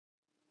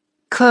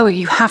Chloe,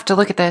 you have to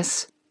look at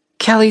this.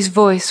 Kelly's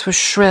voice was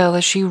shrill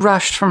as she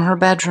rushed from her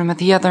bedroom at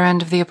the other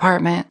end of the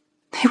apartment.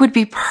 It would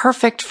be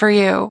perfect for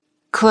you.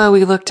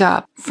 Chloe looked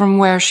up from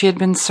where she had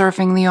been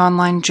surfing the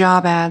online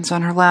job ads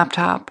on her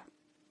laptop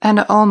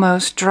and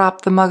almost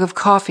dropped the mug of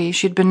coffee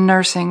she'd been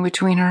nursing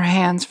between her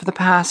hands for the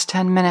past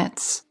 10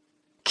 minutes.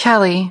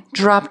 Kelly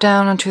dropped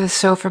down onto the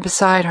sofa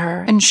beside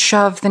her and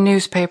shoved the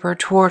newspaper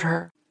toward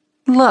her.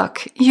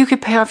 Look, you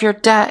could pay off your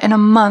debt in a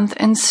month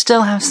and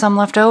still have some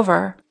left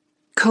over.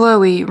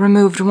 Chloe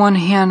removed one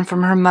hand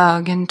from her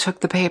mug and took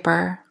the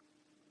paper.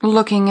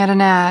 Looking at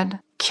an ad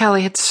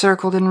Kelly had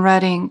circled in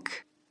red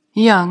ink.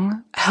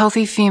 Young,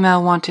 healthy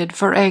female wanted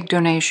for egg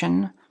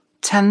donation.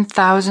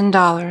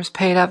 $10,000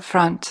 paid up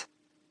front.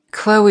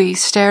 Chloe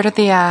stared at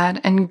the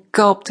ad and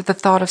gulped at the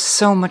thought of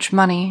so much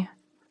money.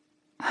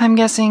 I'm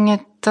guessing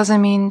it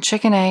doesn't mean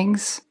chicken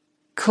eggs.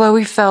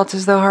 Chloe felt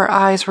as though her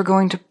eyes were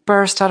going to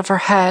burst out of her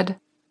head.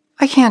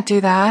 I can't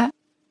do that.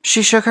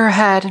 She shook her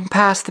head and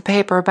passed the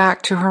paper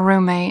back to her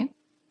roommate.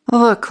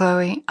 Look,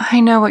 Chloe,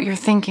 I know what you're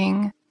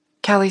thinking.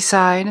 Kelly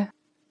sighed.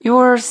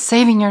 You're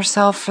saving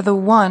yourself for the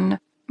one,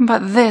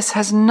 but this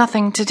has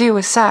nothing to do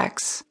with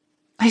sex.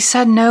 I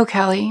said no,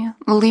 Kelly.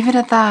 Leave it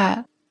at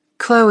that.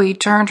 Chloe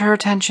turned her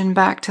attention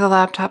back to the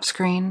laptop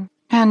screen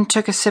and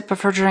took a sip of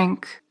her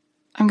drink.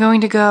 I'm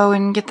going to go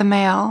and get the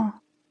mail,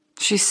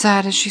 she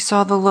said as she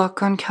saw the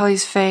look on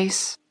Kelly's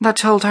face that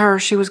told her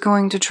she was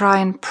going to try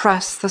and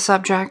press the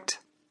subject.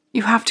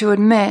 You have to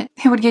admit,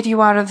 it would get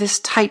you out of this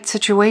tight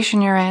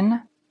situation you're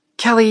in.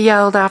 Kelly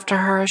yelled after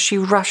her as she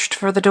rushed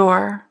for the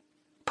door.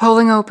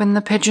 Pulling open the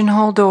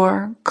pigeonhole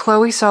door,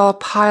 Chloe saw a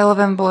pile of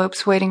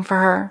envelopes waiting for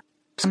her.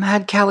 Some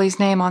had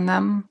Kelly's name on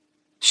them.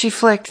 She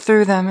flicked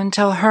through them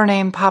until her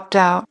name popped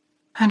out,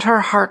 and her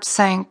heart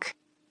sank.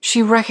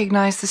 She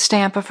recognized the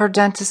stamp of her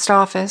dentist's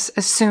office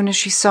as soon as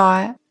she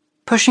saw it.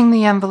 Pushing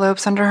the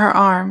envelopes under her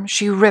arm,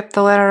 she ripped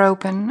the letter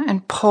open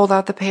and pulled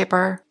out the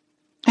paper.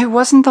 It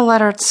wasn't the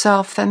letter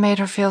itself that made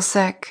her feel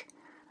sick.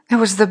 It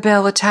was the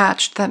bill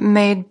attached that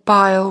made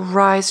bile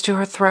rise to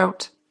her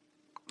throat.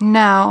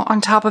 Now,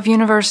 on top of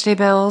university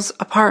bills,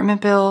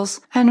 apartment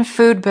bills, and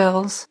food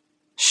bills,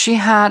 she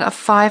had a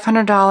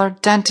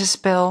 $500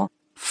 dentist bill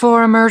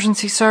for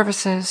emergency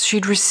services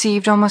she'd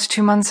received almost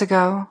 2 months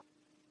ago.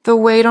 The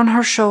weight on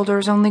her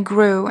shoulders only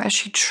grew as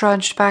she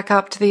trudged back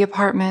up to the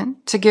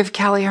apartment to give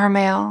Kelly her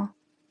mail.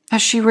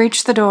 As she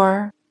reached the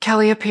door,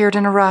 Kelly appeared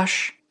in a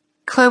rush.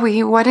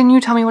 Chloe, why didn't you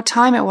tell me what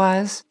time it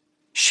was?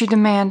 She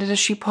demanded as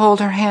she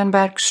pulled her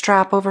handbag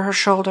strap over her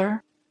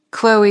shoulder.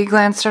 Chloe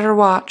glanced at her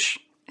watch.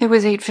 It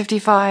was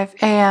 8:55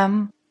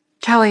 a.m.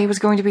 Kelly was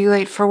going to be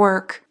late for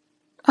work.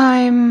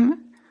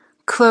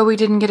 Chloe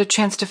didn't get a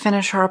chance to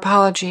finish her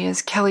apology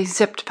as Kelly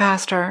zipped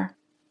past her.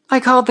 I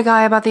called the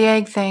guy about the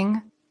egg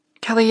thing.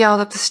 Kelly yelled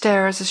up the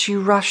stairs as she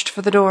rushed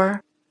for the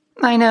door.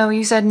 I know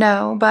you said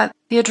no, but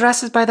the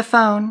address is by the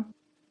phone.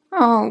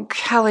 Oh,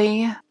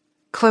 Kelly.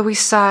 Chloe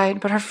sighed,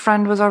 but her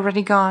friend was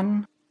already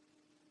gone.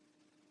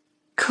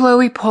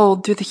 Chloe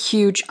pulled through the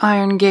huge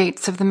iron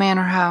gates of the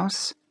manor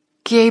house,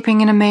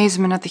 gaping in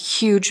amazement at the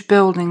huge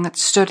building that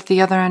stood at the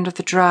other end of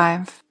the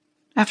drive.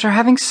 After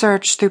having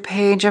searched through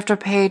page after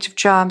page of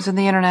jobs on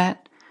the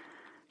internet,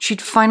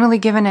 she'd finally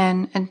given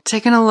in and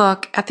taken a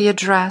look at the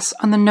address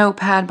on the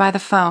notepad by the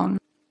phone.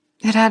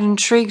 It had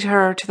intrigued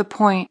her to the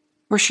point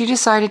where she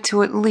decided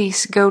to at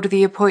least go to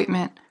the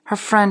appointment her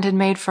friend had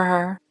made for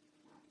her.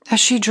 As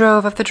she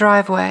drove up the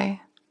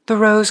driveway, the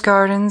rose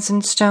gardens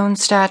and stone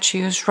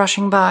statues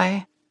rushing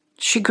by,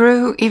 she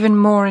grew even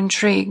more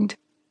intrigued.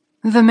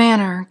 The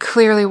manor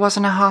clearly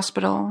wasn't a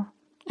hospital.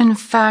 In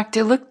fact,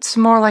 it looked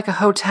more like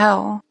a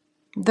hotel,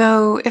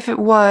 though if it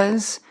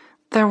was,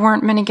 there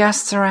weren't many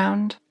guests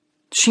around.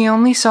 She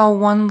only saw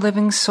one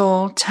living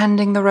soul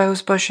tending the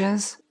rose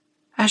bushes.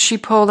 As she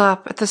pulled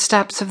up at the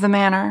steps of the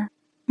manor,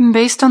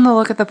 based on the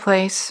look of the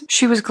place,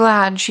 she was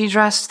glad she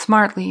dressed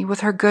smartly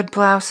with her good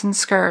blouse and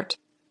skirt.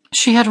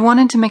 She had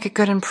wanted to make a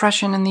good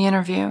impression in the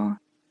interview,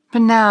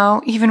 but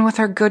now, even with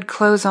her good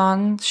clothes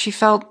on, she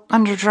felt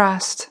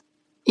underdressed.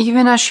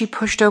 Even as she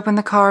pushed open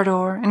the car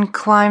door and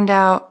climbed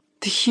out,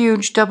 the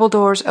huge double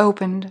doors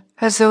opened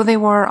as though they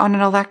were on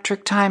an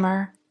electric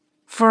timer.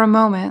 For a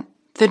moment,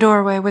 the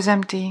doorway was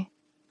empty.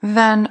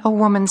 Then a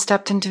woman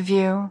stepped into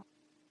view.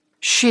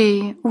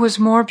 She was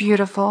more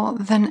beautiful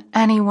than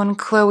anyone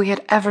Chloe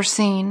had ever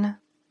seen.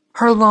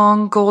 Her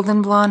long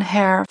golden blonde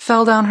hair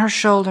fell down her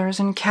shoulders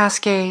in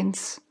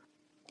cascades,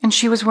 and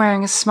she was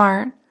wearing a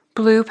smart,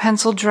 blue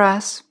pencil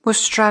dress with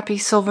strappy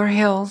silver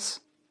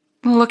heels,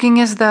 looking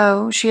as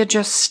though she had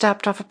just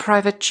stepped off a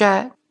private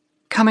jet,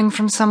 coming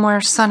from somewhere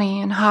sunny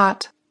and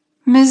hot.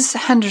 Ms.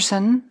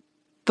 Henderson?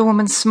 The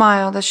woman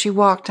smiled as she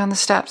walked down the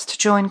steps to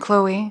join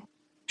Chloe.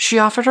 She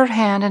offered her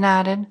hand and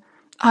added,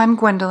 I'm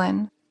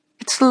Gwendolyn.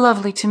 It's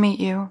lovely to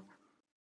meet you.